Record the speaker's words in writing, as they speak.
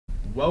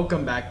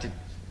Welcome back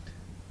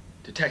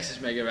to Texas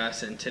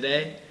Megabass, and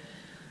today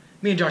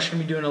me and Josh are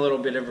going to be doing a little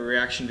bit of a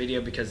reaction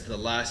video because the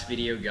last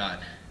video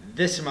got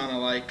this amount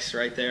of likes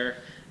right there.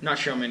 Not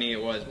sure how many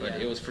it was, but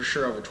it was for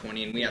sure over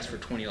 20, and we asked for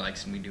 20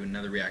 likes and we do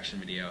another reaction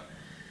video.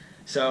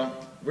 So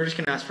we're just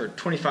going to ask for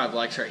 25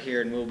 likes right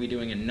here, and we'll be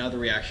doing another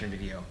reaction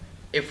video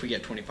if we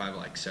get 25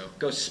 likes. So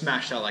go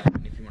smash that like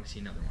button if you want to see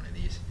another one of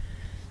these.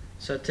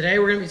 So today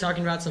we're going to be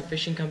talking about some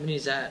fishing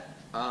companies that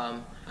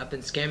have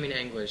been scamming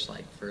anglers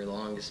like for the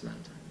longest amount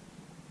of time.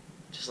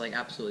 Just like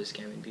absolutely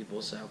scamming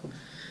people. So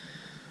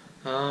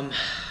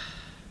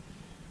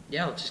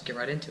yeah, let's just get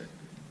right into it.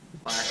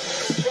 Bye.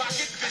 The Rocket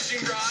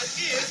Fishing Rod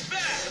is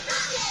back!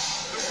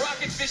 The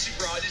Rocket Fishing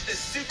Rod is the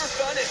super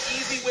fun and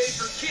easy way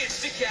for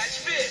kids to catch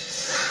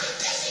fish.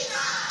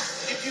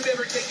 If you've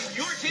ever taken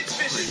your kids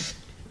fishing...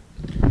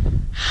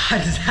 How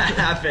does that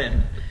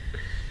happen?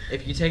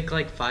 If you take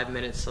like 5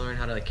 minutes to learn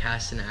how to like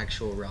cast an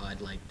actual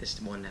rod, like this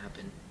won't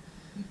happen.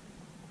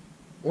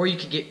 Or you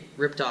could get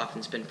ripped off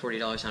and spend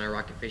 $40 on a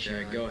rocket fishing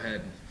rod. Go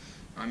ahead.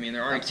 I mean,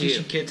 they're already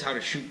teaching kids how to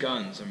shoot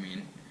guns. I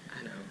mean,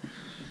 I know.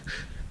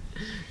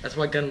 That's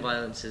why gun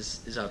violence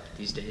is up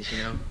these days, you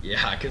know?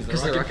 Yeah, because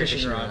the rocket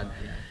fishing rod.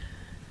 Yeah.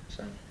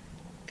 So,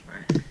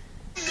 alright. You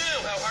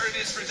know how hard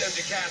it is for them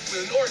to cast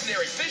with an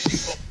ordinary fishing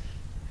pole.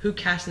 Who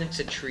casts next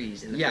to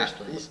trees in the first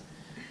place?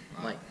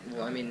 Like,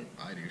 well, I mean,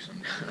 I do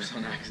sometimes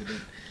on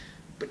accident.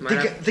 But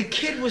the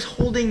kid was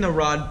holding the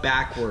rod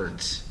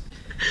backwards.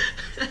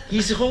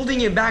 He's holding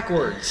it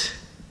backwards.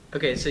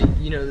 Okay, so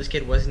you know this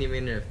kid wasn't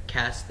even gonna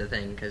cast the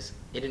thing because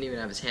he didn't even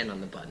have his hand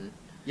on the button.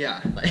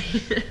 Yeah. Like,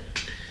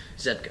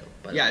 Zetko.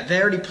 Yeah,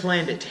 they already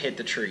planned it to hit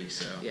the tree,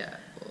 so. Yeah.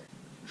 Well.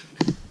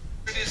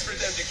 It is for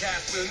them to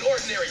cast with an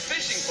ordinary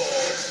fishing pole.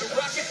 The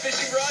rocket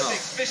fishing rod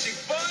makes fishing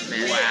fun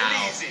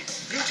and easy.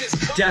 You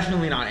just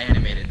definitely not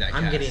animated, that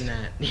I'm cast. getting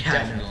that. Yeah,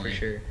 definitely. I know, for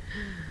sure.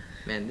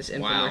 Man, this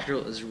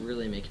infomercial is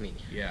really making me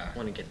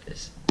want to get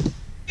this.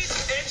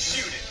 And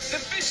shoot it. The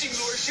fishing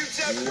lure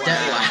shoots out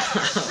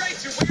right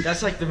to where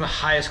that's like the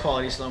highest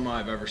quality slow-mo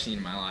I've ever seen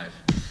in my life.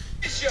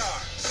 Fish are.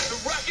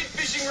 The rocket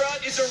fishing rod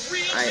is a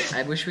real fish.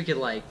 I wish we could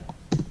like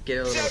get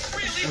a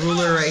little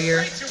ruler right here.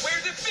 Right to where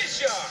the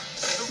fish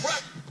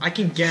are. I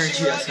can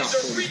guarantee that's not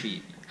 40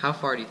 feet. How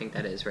far do you think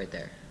that is right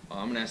there? Well,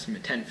 I'm gonna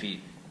estimate 10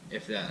 feet,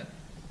 if that.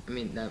 I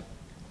mean,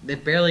 they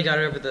barely got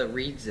over the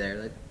reeds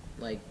there.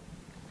 Like,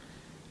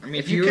 I mean,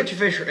 if you catch a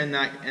fish in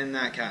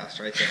that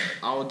cast right there,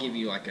 I'll give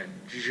you like a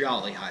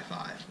jolly high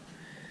five.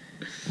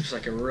 Just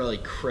like a really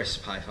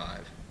crisp high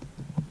five.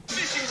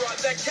 Fishing rod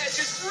that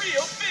catches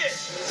real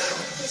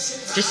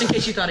fish. Just in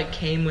case you thought it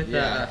came with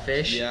a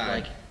fish,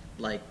 yeah.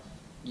 like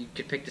you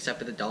could pick this up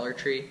at the Dollar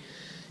Tree.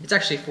 It's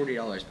actually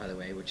 $40, by the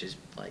way, which is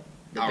like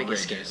the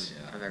biggest scam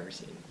I've ever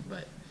seen.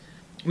 But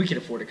we can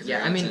afford it because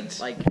I mean,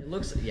 like it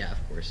looks, of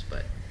course, but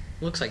it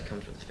looks like it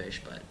comes with a fish,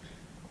 but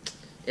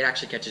it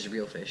actually catches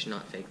real fish,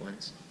 not fake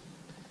ones.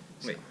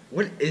 Wait,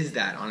 what is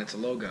that on its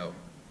logo?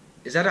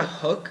 Is that a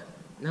hook?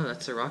 No,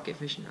 that's a rocket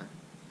fishing rod.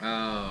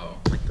 Oh.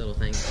 Like little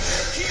thing.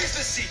 Here's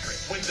the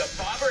secret. When the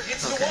bobber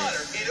hits the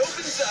water, it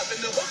opens up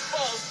and the hook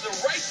falls to the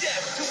right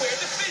depth to where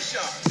the fish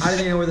are. How do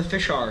they know where the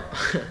fish are?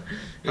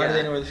 How do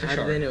they know where the fish are?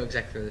 How do they know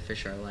exactly where the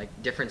fish are? Like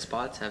different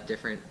spots have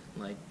different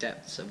like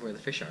depths of where the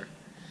fish are.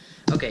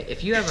 Okay,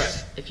 if you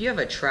have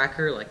a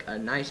tracker, like a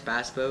nice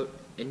bass boat,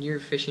 and you're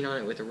fishing on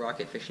it with a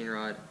rocket fishing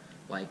rod,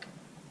 like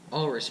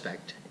all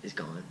respect is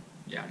gone.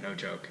 Yeah, no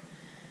joke.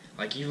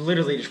 Like you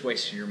literally just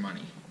wasted your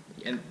money.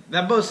 And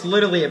that boat's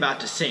literally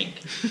about to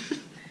sink.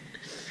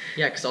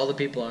 Yeah, because all the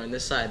people are on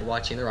this side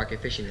watching the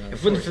rocket fishing rod.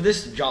 If it wasn't for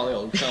this jolly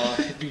old fella,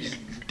 it'd be just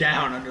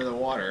down under the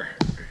water.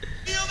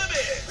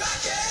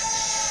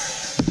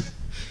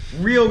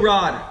 Real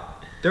rod.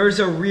 There's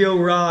a real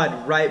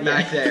rod right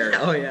back there.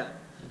 Oh yeah.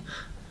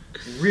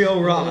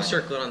 Real rod. We'll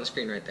circle it on the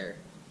screen right there.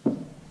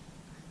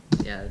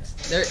 Yeah,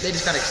 they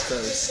just got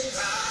exposed.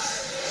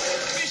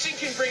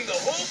 Can bring the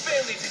whole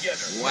family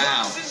together.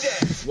 Wow.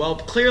 Well,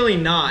 clearly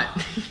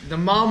not. The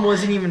mom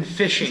wasn't even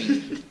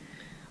fishing.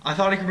 I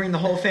thought it could bring the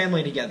whole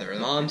family together.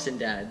 Moms and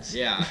dads.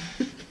 Yeah.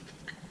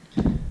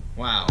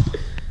 Wow.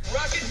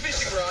 Rocket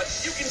fishing rod,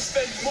 you can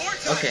spend more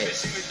time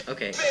fishing with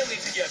your family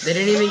together. They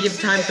didn't even give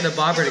time for the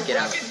bobber to get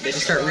out. They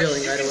just start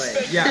reeling right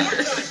away. Yeah.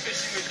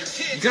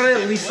 You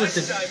gotta at least let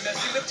the...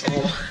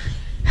 Oh.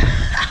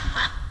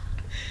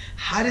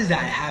 How does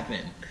that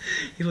happen?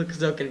 He looks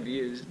so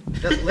confused.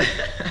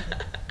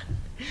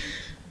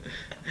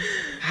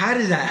 How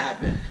does that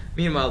happen?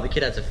 Meanwhile, the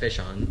kid has a fish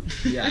on.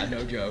 Yeah,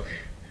 no joke.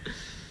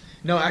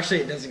 No, actually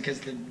it doesn't, because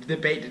the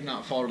bait did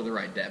not fall to the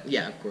right depth.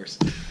 Yeah, of course.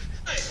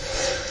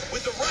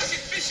 With the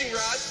rocket fishing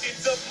rod,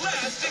 it's a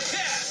blast to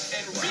cast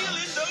and reel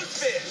in those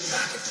fish.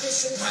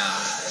 Wow.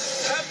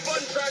 Have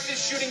fun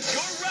practice shooting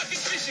your rocket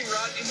fishing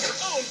rod in your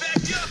own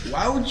backyard.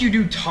 Why would you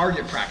do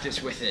target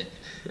practice with it?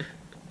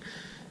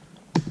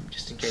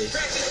 Just in case.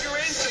 Practice your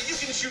end so you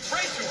can shoot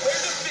right to where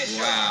the fish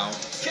are.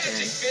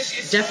 Catching fish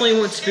is definitely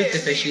won't spook the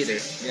fish either.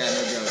 Yeah,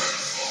 no joke.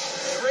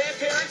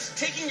 Grandparents,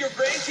 Taking your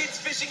grandkids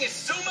fishing is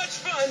so much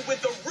fun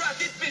with the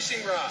Rocket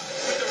Fishing Rod.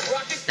 With the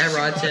Rocket That Fishing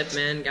rod Rod, tip,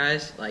 man,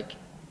 guys, like,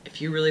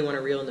 if you really want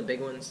to reel in the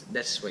big ones,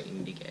 that's what you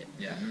need to get.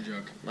 Yeah, no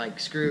joke. Like,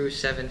 screw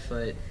 7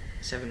 foot,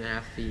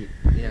 7.5 feet,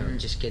 you know,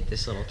 just get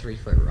this little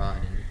 3-foot rod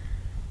and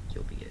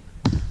you'll be good.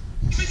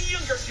 even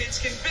younger kids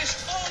can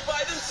fish all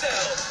by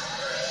themselves.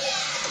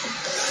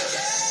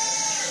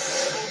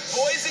 Both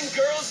boys and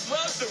girls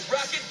love the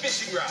Rocket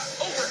Fishing Rod.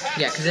 Over half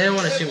Yeah, 'cause they don't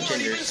want to assume have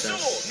already gender, been so.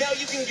 sold. Now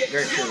you can get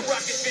Very your true.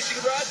 Rocket Fishing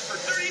Rod for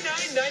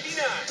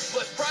 $39.99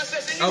 plus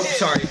processing. Oh, and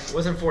sorry, it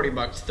wasn't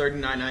 $40,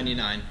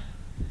 $39.99.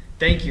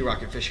 Thank you,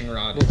 Rocket Fishing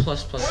Rod. Well,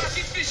 plus, Rocket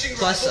Fishing Rod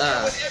plus, will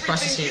come with everything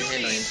processing you and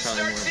handling need is to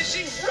probably start more.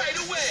 fishing right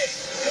away.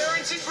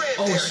 Parents and Oh,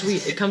 grandparents.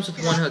 sweet, it comes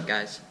with one hook,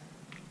 guys.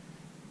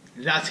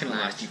 That's gonna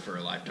Nice. last you for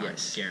a lifetime,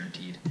 Yes.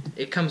 guaranteed.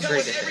 It comes Come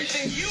ready with to fish.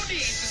 everything you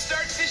need to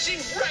start fishing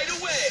right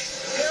away.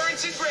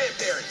 Parents and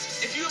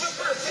grandparents, if you have a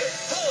birthday,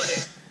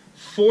 holiday,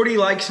 40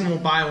 likes and we'll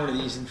buy one of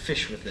these and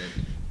fish with it.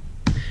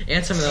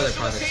 And some of the other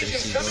special products that you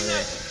occasion see coming over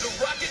up, there.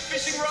 the Rocket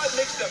Fishing Rod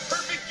makes the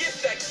perfect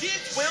gift that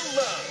kids will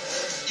love.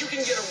 You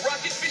can get a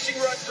Rocket Fishing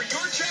Rod for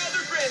your child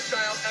or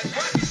grandchild at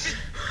Rocket Fishing.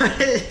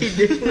 What is he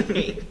doing?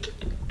 You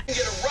can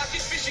get a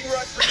Rocket Fishing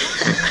Rod for your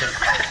child or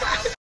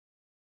grandchild.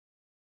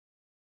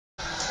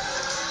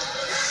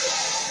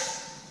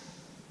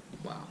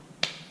 Wow.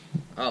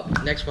 Oh,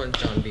 next one's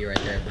John B right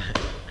there,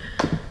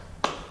 but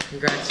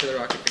congrats to the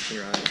Rocket Fishing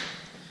Rod.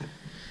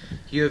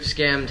 You have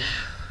scammed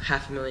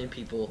 500,000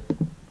 people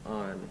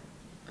on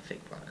a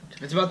fake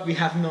product. It's about to be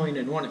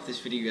 500,001 if this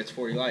video gets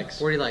 40 likes.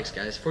 40 likes,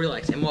 guys. 40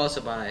 likes. And we'll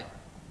also buy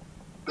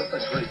The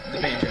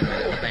banjo.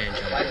 a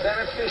banjo. I've been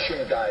a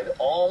fishing guide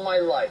all my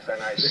life,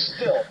 and I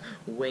still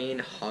Wayne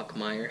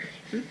Hockmeyer.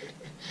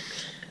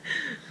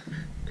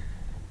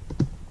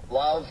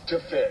 love to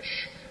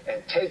fish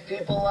and take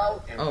people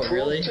out and Oh, prove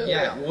really? to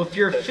Yeah, them well, if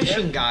you're a that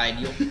fishing guide,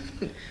 you'll.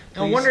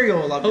 No Please. wonder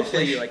you'll love to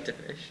Hopefully fish. you like to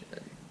fish.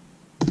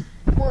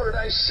 the word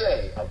I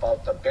say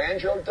about the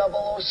Banjo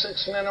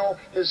 006 minnow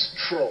is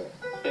true.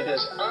 It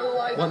is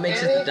unlike What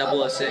makes it any the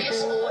other 006?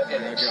 fishing lure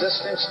in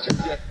existence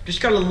today. Just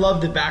gotta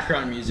love the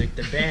background music,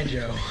 the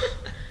banjo.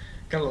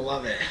 Gotta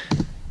love it.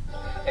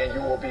 And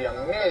you will be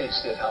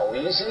amazed at how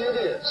easy it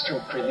is to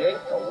create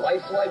the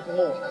lifelike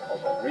movement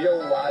of a real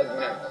live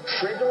minnow.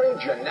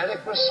 Triggering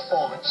genetic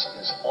response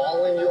is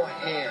all in your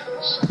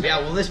hands. Yeah,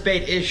 well, this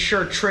bait is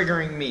sure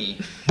triggering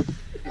me.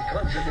 It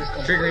comes in this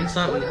Triggering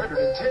something.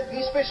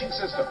 110-piece fishing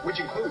system, which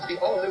includes the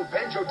all-new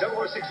Banjo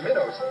 006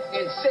 minnows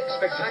in 6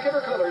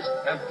 spectacular colors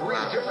and 3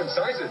 different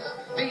sizes.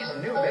 These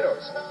new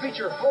minnows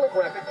feature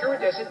holographic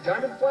iridescent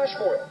diamond flash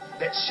foil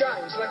that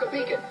shines like a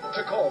beacon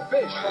to call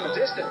fish from a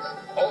distance.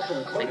 Also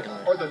included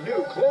are the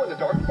new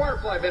glow-in-the-dark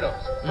firefly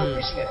minnows for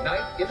fishing at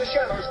night in the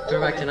shadows or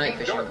Throwback to in night deep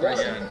fishing dark with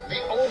water. Garcia.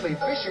 The only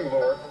fishing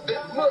lure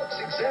that looks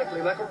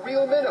exactly like a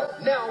real minnow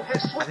now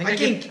has I think I I,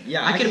 think- can,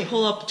 yeah, I I can think-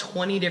 pull up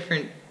 20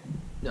 different,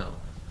 no,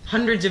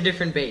 hundreds of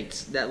different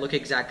baits that look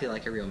exactly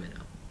like a real minnow.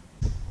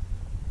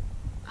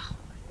 Oh,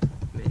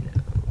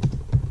 minnow.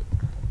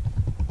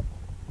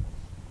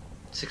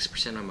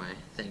 6% on my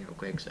thing real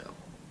quick, so.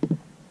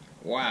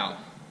 Wow.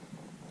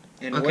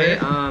 And Okay, where-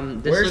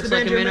 this where's looks the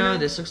like a banjo minnow, minnow?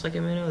 this looks like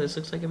a minnow, this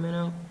looks like a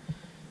minnow.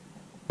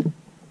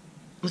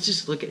 Let's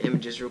just look at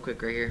images real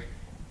quick right here.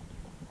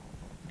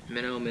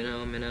 Minnow,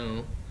 minnow,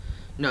 minnow.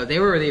 No, they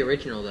were the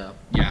original though.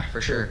 Yeah,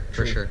 For sure,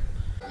 for sure.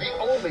 the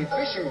only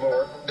fishing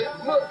lure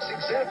that looks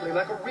exactly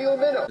like a real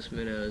minnow.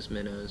 Minnows, minnows,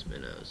 minnows,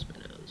 minnows,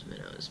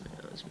 minnows,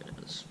 minnows,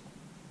 minnows.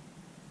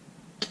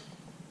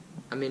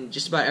 I mean,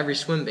 just about every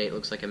swim bait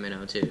looks like a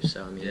minnow too,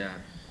 so I mean. Yeah.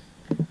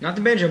 Not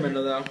the banjo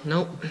minnow, though.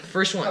 Nope,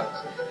 first one.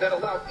 That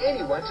allow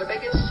anyone to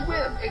make it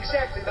swim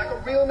exactly like a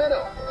real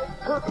minnow.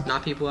 Perfect.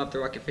 Not people who have the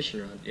rocket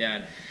fishing rod.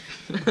 Yeah.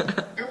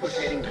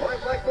 Duplicating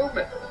lifelike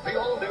movement. The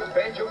all-new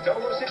Banjo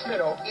 006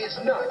 minnow is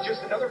not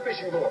just another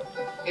fishing lure.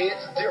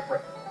 It's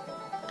different.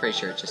 Pretty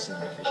sure it's just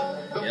another fishing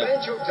rod. The Yep.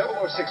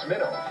 Banjo 006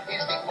 minnow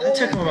is the only It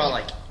took him about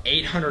like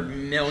 800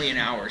 million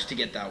hours to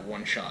get that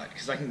one shot,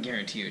 because I can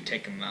guarantee you it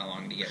take him that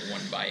long to get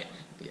one bite.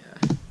 Yeah.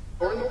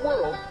 lure in the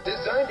world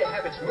designed to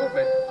have its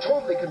movement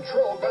totally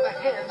controlled by the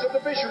hands of the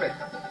fisherman.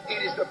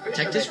 It is the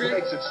fisherman this who rig?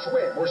 makes it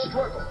swim or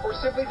struggle or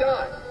simply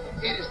dive.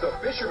 It is the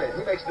fisherman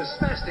who makes the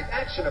spastic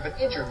action of an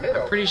injured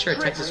minnow pretty sure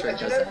Texas triggering rig a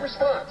does genetic that.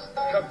 response,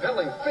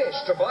 compelling fish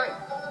to bite.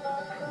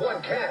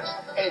 One cast,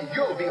 and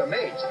you'll be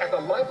amazed at the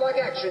lifelike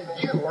action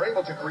you are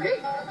able to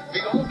create.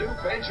 The all-new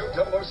Banjo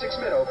 006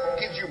 minnow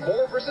gives you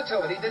more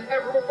versatility than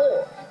ever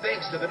before,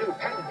 thanks to the new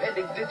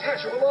patent-pending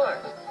detachable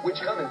eyes, which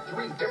come in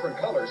 3 different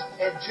colors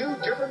and 2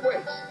 different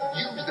weights.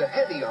 Use the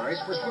heavy eyes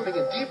for swimming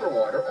in deeper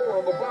water or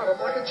on the bottom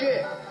like a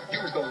jig.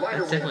 Use the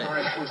lighter That's weight definitely-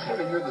 eyes for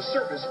swimming near the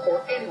surface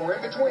or anywhere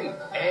in between.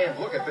 And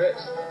look at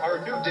this. Our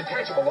new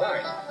detachable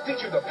eyes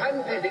feature the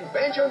patent-pending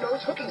Banjo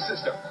nose hooking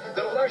system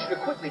that allows you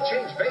to quickly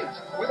change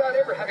baits without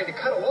ever having to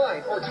cut a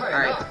line or tie a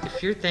Alright, knot.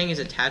 if your thing is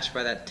attached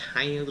by that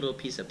tiny little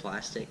piece of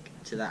plastic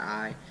to the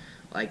eye,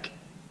 like,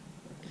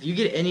 if you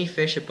get any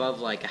fish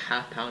above like a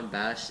half-pound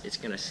bass, it's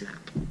gonna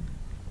snap.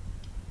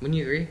 Wouldn't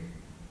you agree?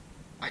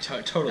 I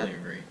totally That-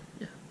 agree.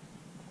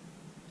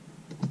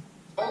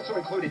 also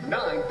included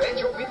 9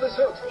 banjo weedless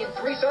hooks in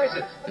 3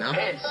 sizes No.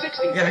 and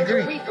 60 Yeah, I banjo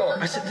agree. weed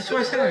guards. I said- that's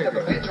what I said The I design of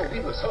the agree. banjo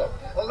weedless hook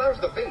allows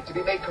the bait to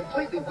be made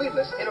completely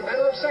weedless in a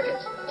matter of seconds,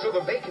 so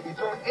the bait can be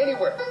thrown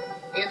anywhere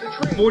in the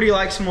tree. 40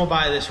 likes and we'll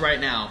buy this right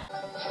now.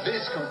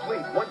 This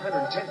complete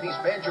 110-piece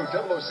Banjo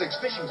 006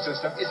 fishing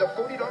system is a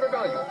 $40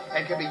 value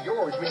and can be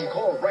yours when you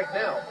call right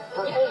now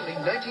for only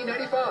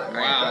 $19.95.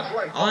 Wow. That's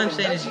right. All I'm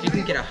only saying is if you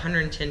can get $19.95.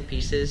 110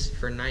 pieces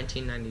for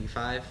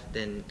 $19.95,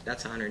 then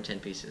that's 110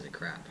 pieces of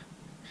crap.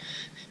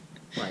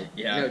 Like,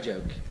 Yeah. no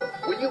joke.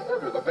 When you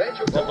order the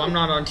Banjo Well, I'm 006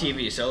 not on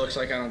TV, so it looks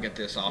like I don't get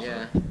this offer.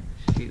 Yeah.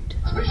 Shoot.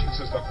 fishing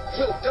system,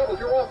 we'll double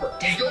your offer.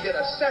 You'll get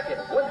a second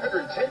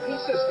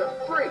 110-piece system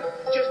free.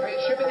 Just pay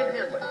shipping and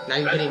handling. Now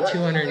you're That's getting right.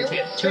 210 You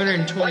get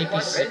 220 60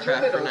 pieces of Banjo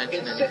crap for minnows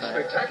in 6 $19.95.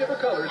 spectacular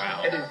colors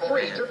Wow. and in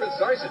 3 different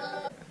sizes.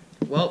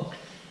 Well,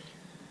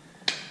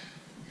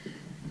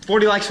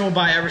 40 likes and we'll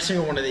buy every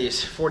single one of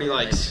these. 40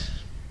 likes.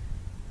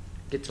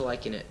 get to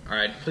liking it.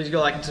 Alright, please go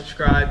like and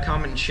subscribe,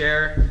 comment and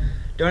share.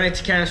 Donate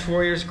to Canvas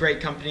Warriors, great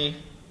company.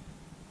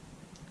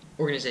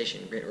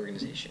 Organization, great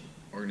organization.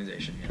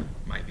 Organization, yeah,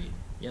 might be.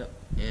 Yep.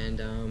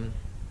 And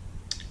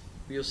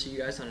we'll see you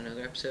guys on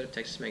another episode of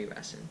Texas Mega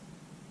Bassin.